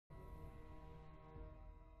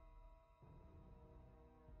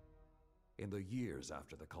In the years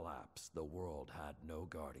after the collapse, the world had no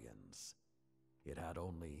guardians. It had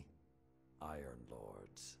only Iron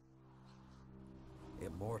Lords.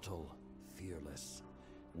 Immortal, fearless,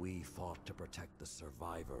 we fought to protect the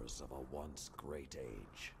survivors of a once great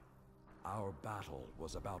age. Our battle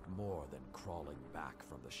was about more than crawling back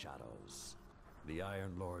from the shadows. The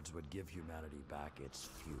Iron Lords would give humanity back its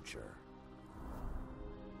future.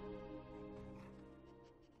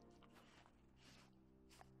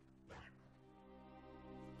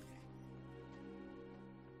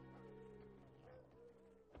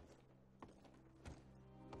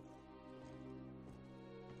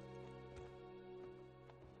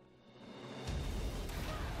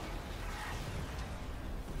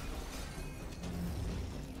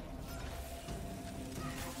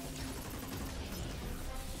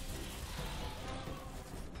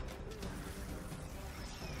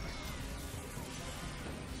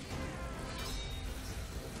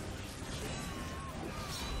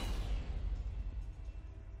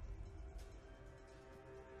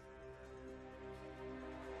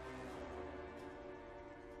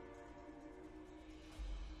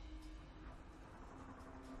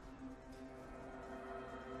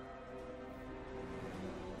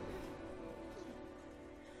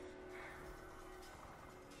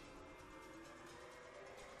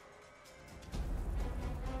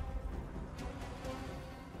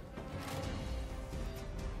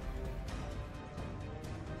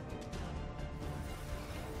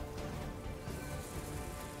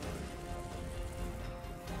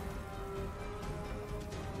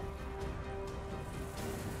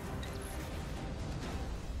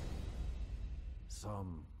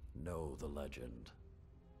 Some know the legend,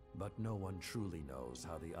 but no one truly knows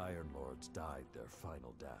how the Iron Lords died their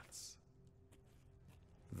final deaths.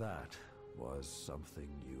 That was something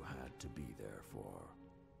you had to be there for,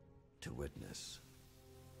 to witness,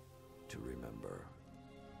 to remember,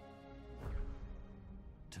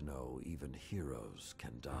 to know even heroes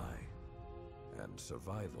can die, and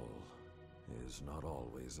survival is not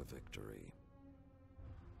always a victory.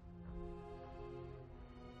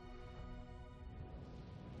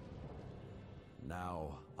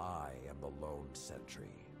 Now I am the lone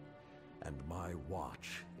sentry, and my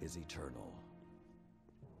watch is eternal,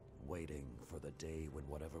 waiting for the day when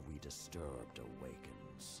whatever we disturbed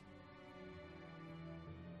awakens.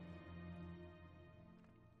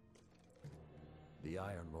 The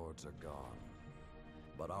Iron Lords are gone,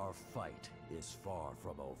 but our fight is far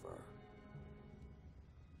from over.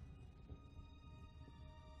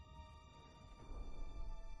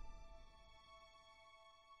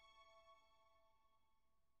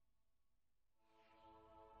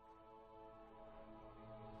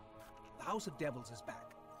 The House of Devils is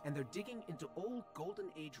back, and they're digging into old Golden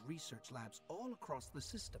Age research labs all across the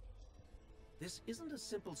system. This isn't a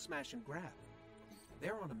simple smash and grab.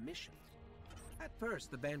 They're on a mission. At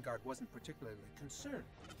first, the Vanguard wasn't particularly concerned.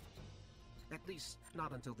 At least,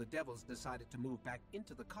 not until the Devils decided to move back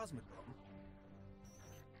into the Cosmodrome.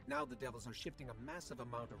 Now the Devils are shifting a massive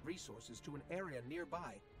amount of resources to an area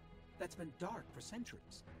nearby that's been dark for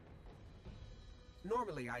centuries.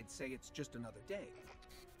 Normally, I'd say it's just another day.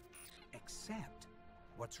 Except,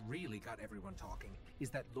 what's really got everyone talking is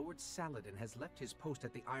that Lord Saladin has left his post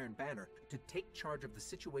at the Iron Banner to take charge of the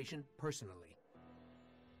situation personally.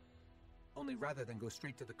 Only rather than go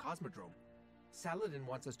straight to the Cosmodrome, Saladin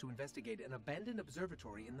wants us to investigate an abandoned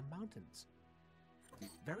observatory in the mountains.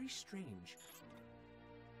 Very strange.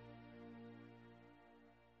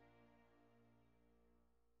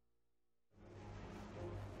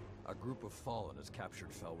 A group of Fallen has captured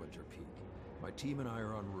Fellwinter Peak. My team and I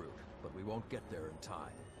are en route, but we won't get there in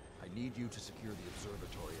time. I need you to secure the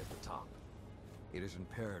observatory at the top. It is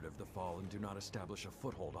imperative the Fallen do not establish a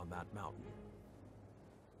foothold on that mountain.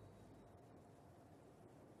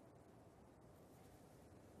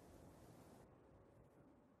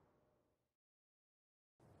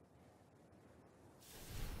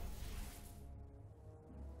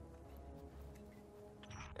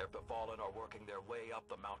 If the Fallen are working their way up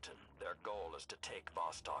the mountain, their goal is to take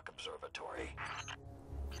Vostok Observatory.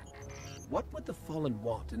 What would the Fallen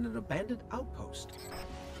want in an abandoned outpost?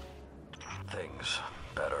 Things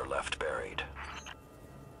better left buried.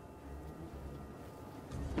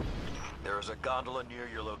 There is a gondola near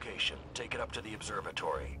your location. Take it up to the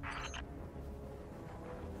observatory.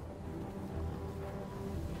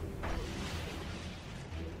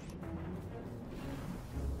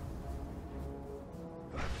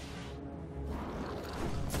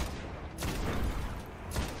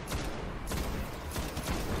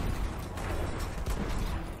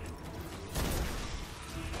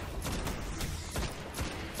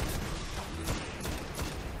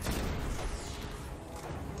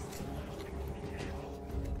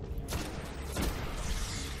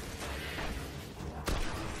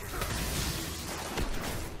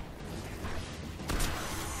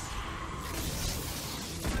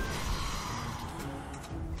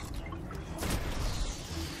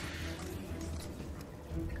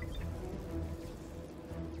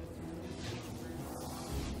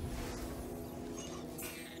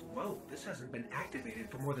 Whoa, this hasn't been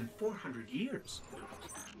activated for more than 400 years.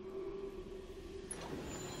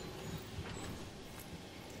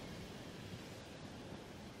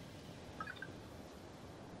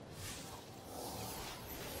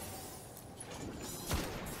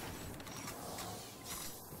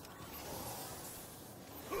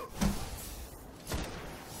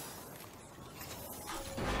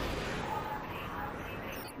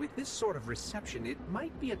 With this sort of reception, it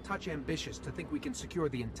might be a touch ambitious to think we can secure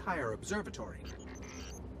the entire observatory.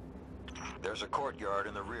 There's a courtyard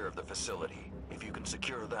in the rear of the facility. If you can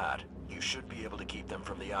secure that, you should be able to keep them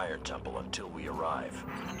from the Iron Temple until we arrive.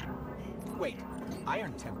 Wait,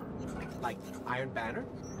 Iron Temple? Like Iron Banner?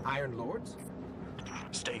 Iron Lords?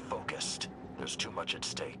 Stay focused. There's too much at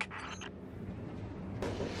stake.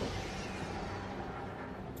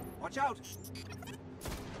 Watch out!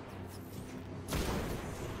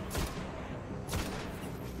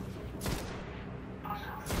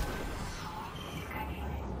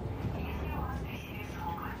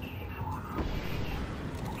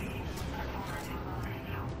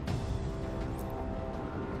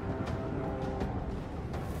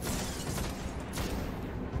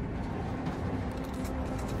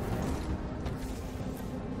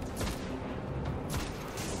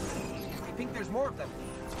 I think there's more of them.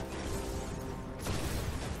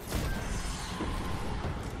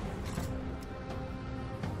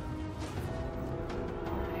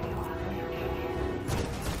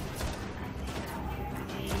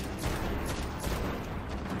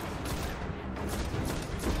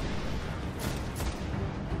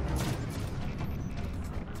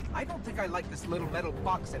 I don't think I like this little metal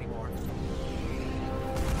box anymore.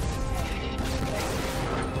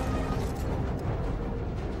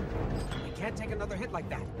 Can't take another hit like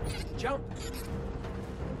that. Jump!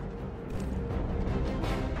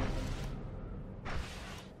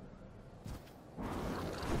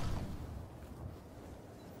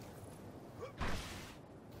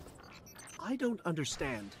 I don't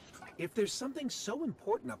understand. If there's something so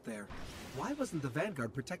important up there, why wasn't the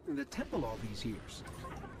Vanguard protecting the temple all these years?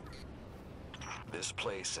 This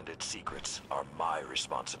place and its secrets are my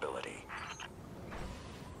responsibility.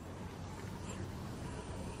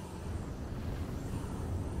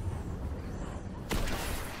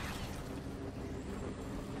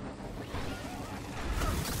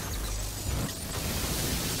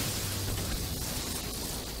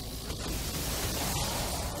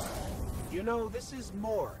 You know, this is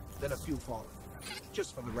more than a few fallen.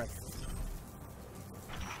 Just for the record.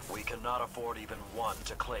 We cannot afford even one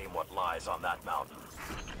to claim what lies on that mountain.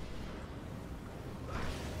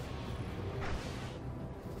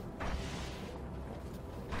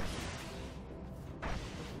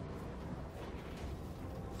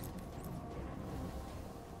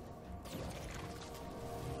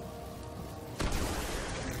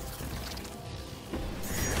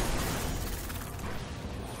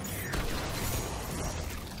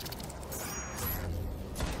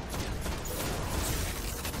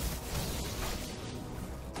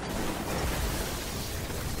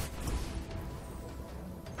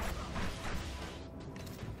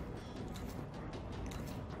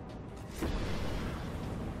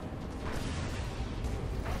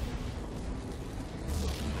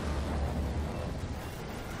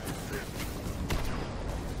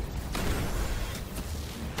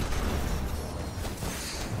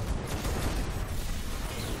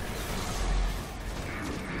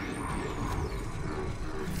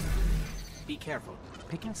 Be careful.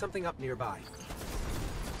 Picking something up nearby.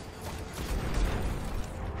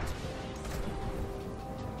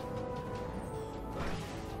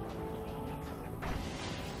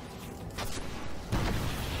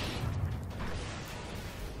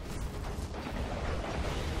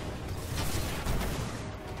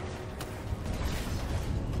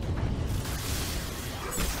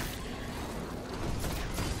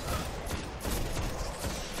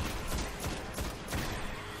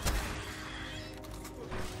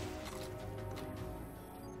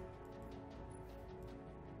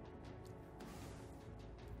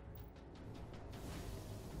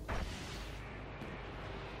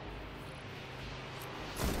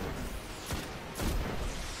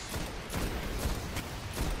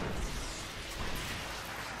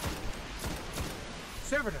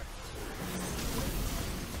 Servitor.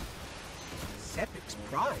 Sepic's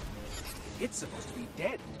prime. It's supposed to be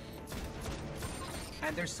dead.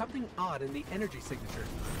 And there's something odd in the energy signature.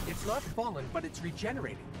 It's not fallen, but it's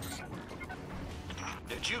regenerating.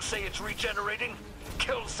 Did you say it's regenerating?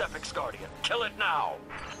 Kill Sepic's Guardian. Kill it now!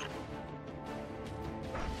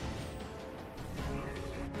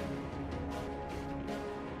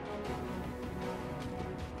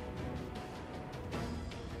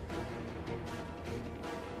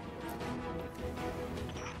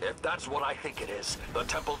 If that's what I think it is, the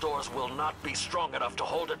temple doors will not be strong enough to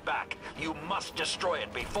hold it back. You must destroy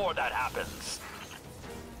it before that happens.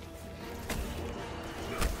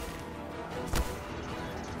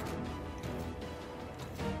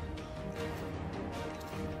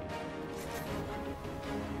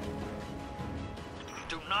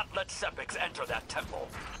 Do not let Sepix enter that temple.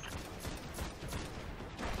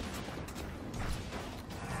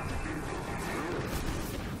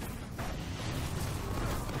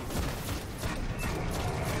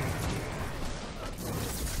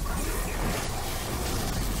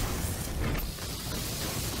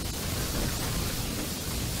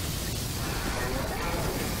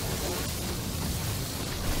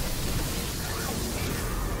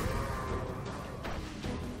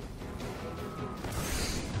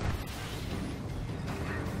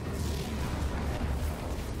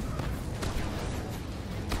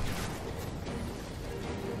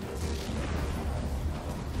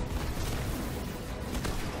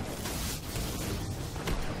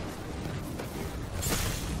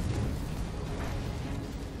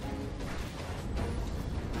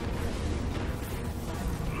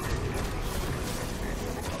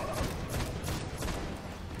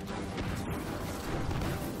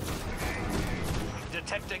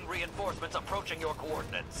 Detecting reinforcements approaching your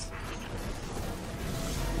coordinates.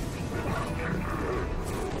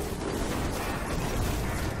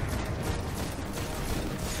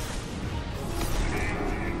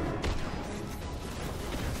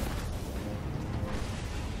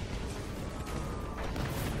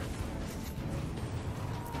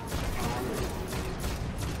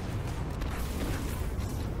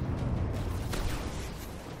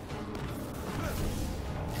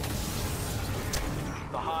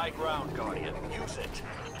 High ground, Guardian. Use it.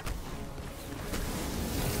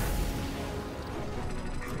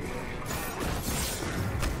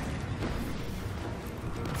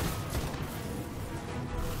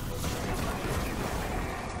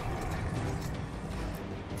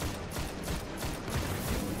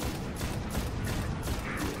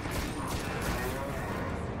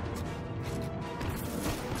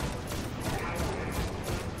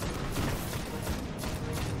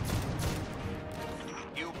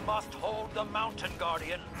 Must hold the mountain,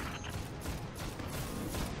 Guardian.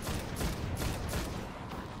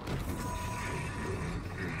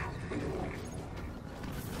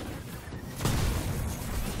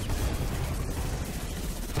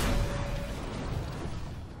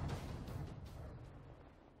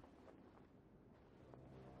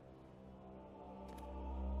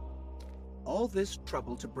 All this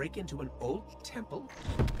trouble to break into an old temple?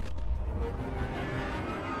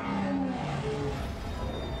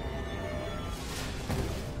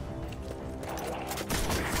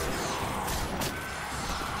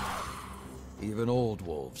 Even old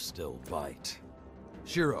wolves still bite.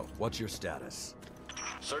 Shiro, what's your status?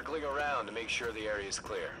 Circling around to make sure the area is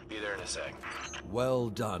clear. Be there in a sec. Well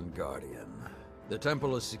done, Guardian. The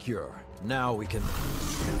temple is secure. Now we can...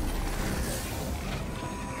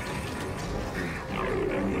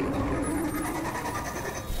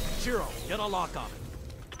 Shiro, get a lock on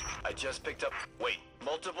it. I just picked up... Wait.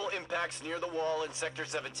 Multiple impacts near the wall in Sector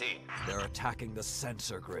 17. They're attacking the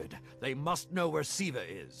sensor grid. They must know where SIVA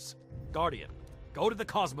is. Guardian, go to the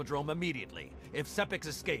Cosmodrome immediately. If Sepix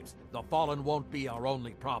escapes, the Fallen won't be our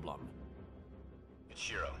only problem. It's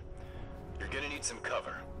Shiro. You're gonna need some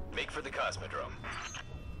cover. Make for the Cosmodrome.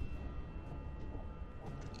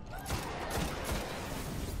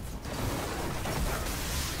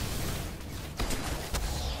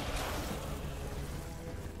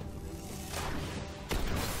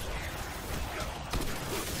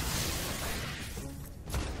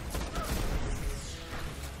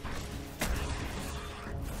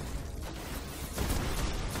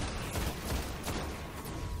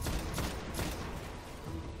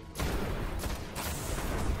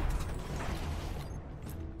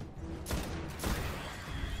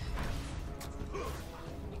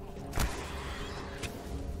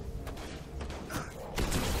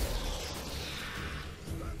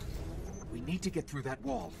 Need to get through that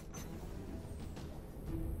wall.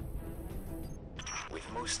 With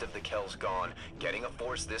most of the Kells gone, getting a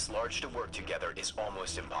force this large to work together is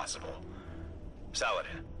almost impossible.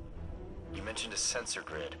 Saladin, you mentioned a sensor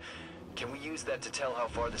grid. Can we use that to tell how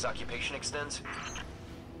far this occupation extends?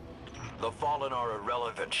 The Fallen are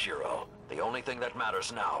irrelevant, Shiro. The only thing that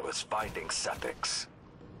matters now is finding Sepix.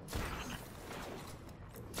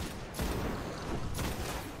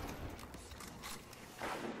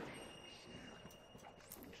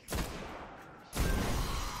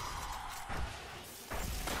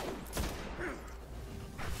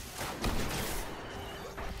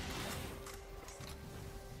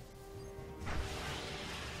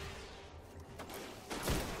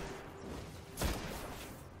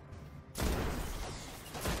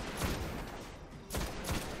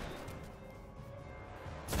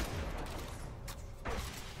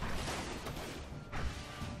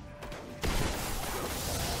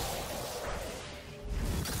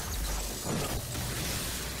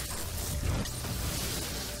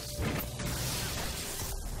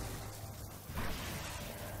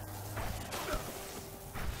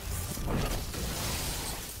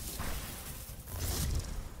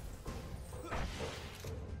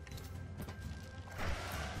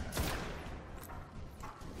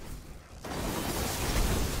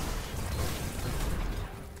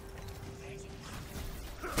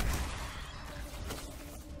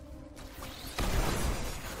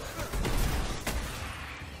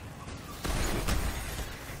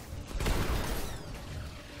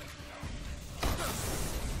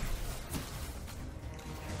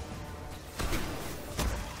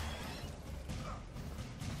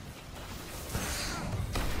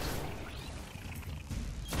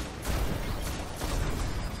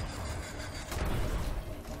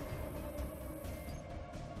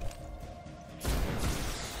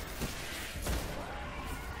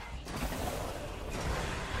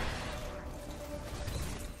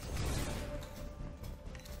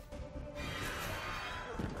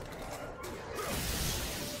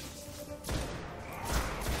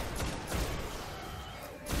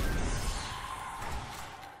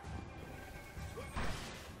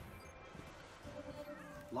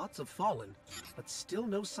 Lots of fallen, but still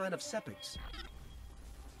no sign of sepics.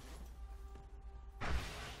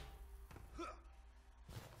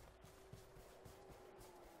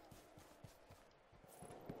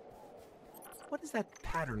 What is that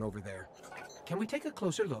pattern over there? Can we take a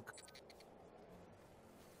closer look?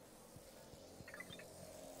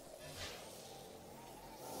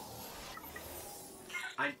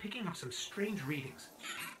 I'm picking up some strange readings.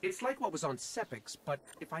 It's like what was on Sepics, but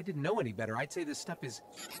if I didn't know any better, I'd say this stuff is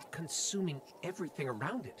consuming everything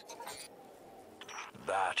around it.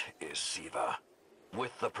 That is SIVA.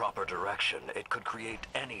 With the proper direction, it could create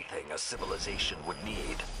anything a civilization would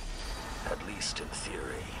need. At least in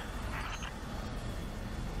theory.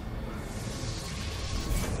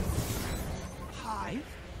 Hive?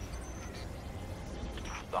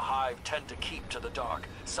 The Hive tend to keep to the dark.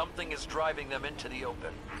 Something is driving them into the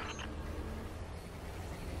open.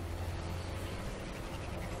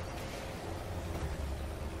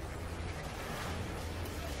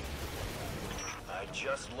 I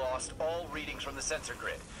just lost all readings from the sensor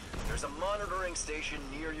grid. There's a monitoring station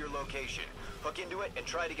near your location. Hook into it and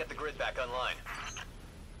try to get the grid back online.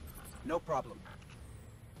 No problem.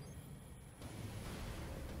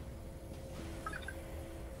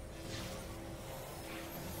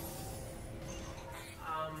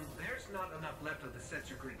 There's not enough left of the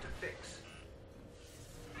sensor grid to fix.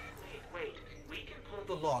 Wait. We can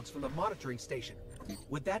pull the logs from the monitoring station.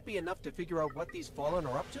 Would that be enough to figure out what these fallen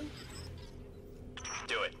are up to?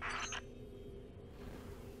 Do it.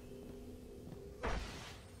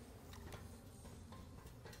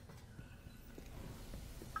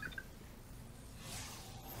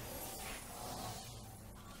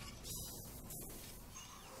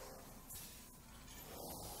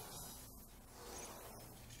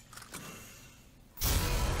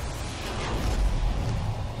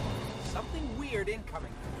 Something weird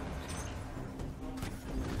incoming.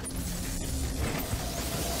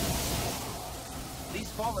 These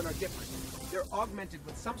fallen are different. They're augmented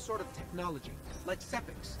with some sort of technology, like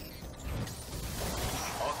sepics.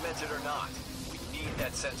 Augmented or not, we need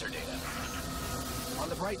that sensor data. On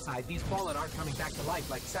the bright side, these fallen aren't coming back to life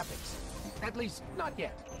like sepics. At least, not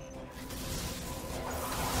yet.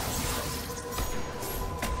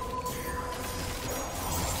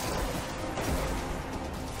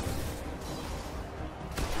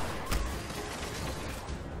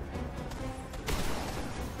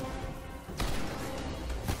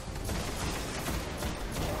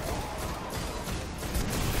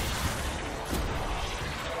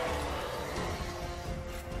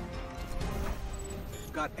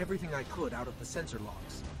 Got everything I could out of the sensor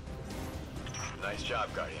logs. Nice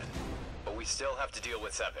job, Guardian. But we still have to deal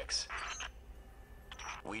with sepics.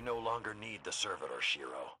 We no longer need the servitor,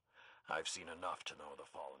 Shiro. I've seen enough to know the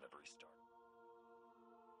Fallen have restarted.